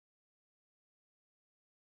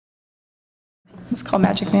It's called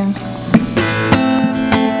Magic Man.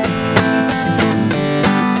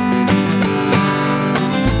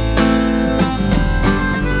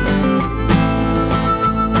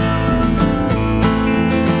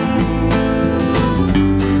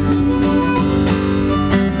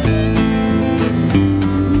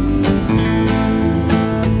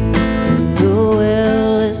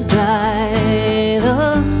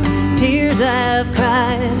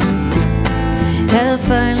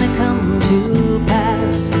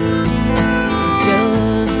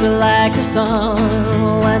 Like the sun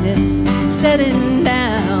when it's setting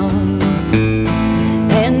down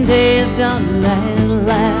and day is done at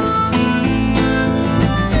last.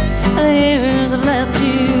 The years have left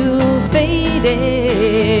you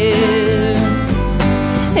faded,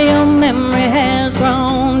 your memory has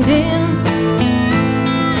grown dim.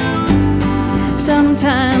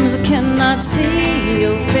 Sometimes I cannot see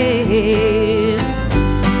your face,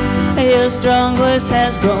 your strong voice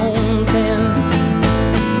has grown thin.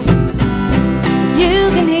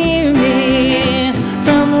 You can hear me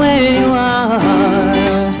from where you are,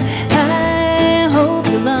 I hope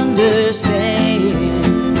you'll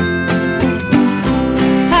understand.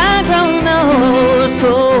 I've grown oh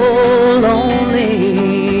so lonely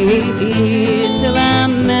till I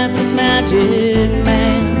met this magic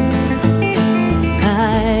man.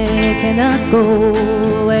 I cannot go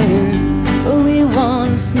where we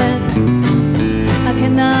once met, I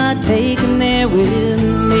cannot take him there with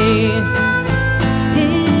me.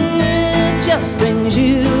 Just brings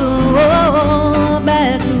you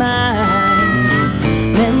back to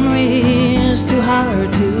mine. Memory is too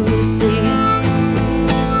hard to see,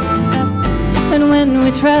 and when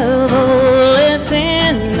we travel it's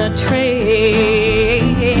in a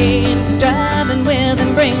train. It's driving with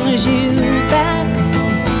and brings you back.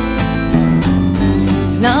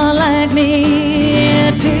 It's not like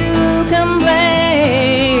me to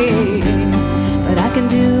complain, but I can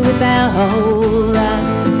do without that.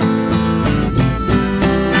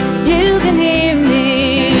 You can hear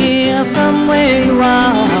me from where you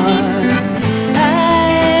are,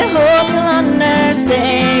 I hope you'll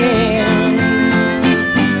understand.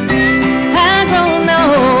 I don't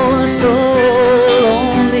know so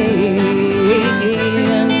lonely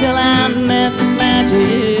until I met this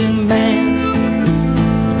magic man.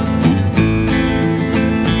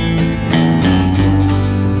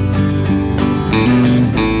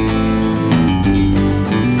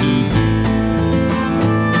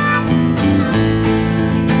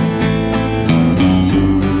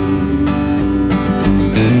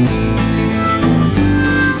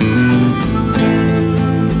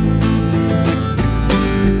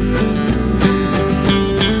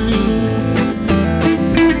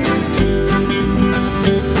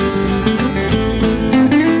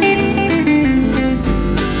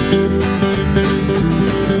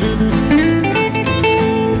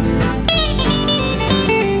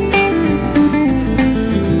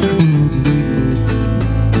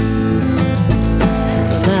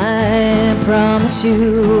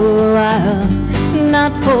 You I'll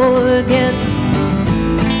not forget,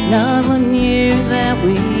 not 1 year that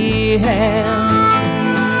we had.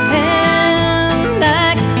 And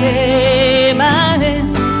I can say my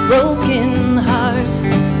broken heart,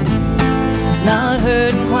 it's not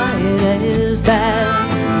hurting quite as bad.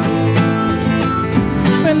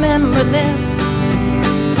 Remember this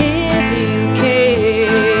if you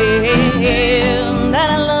can, that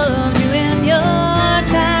I loved you in your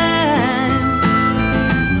time,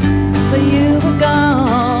 but you were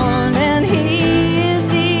gone and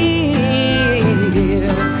he's here,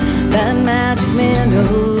 that magic man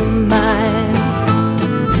of mine.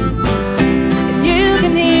 If you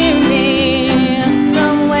can hear me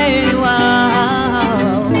from where you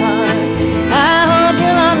are, I hope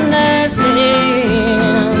you'll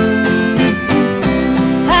understand.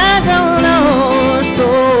 I don't know so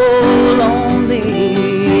lonely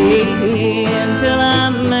until I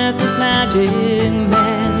met this magic man.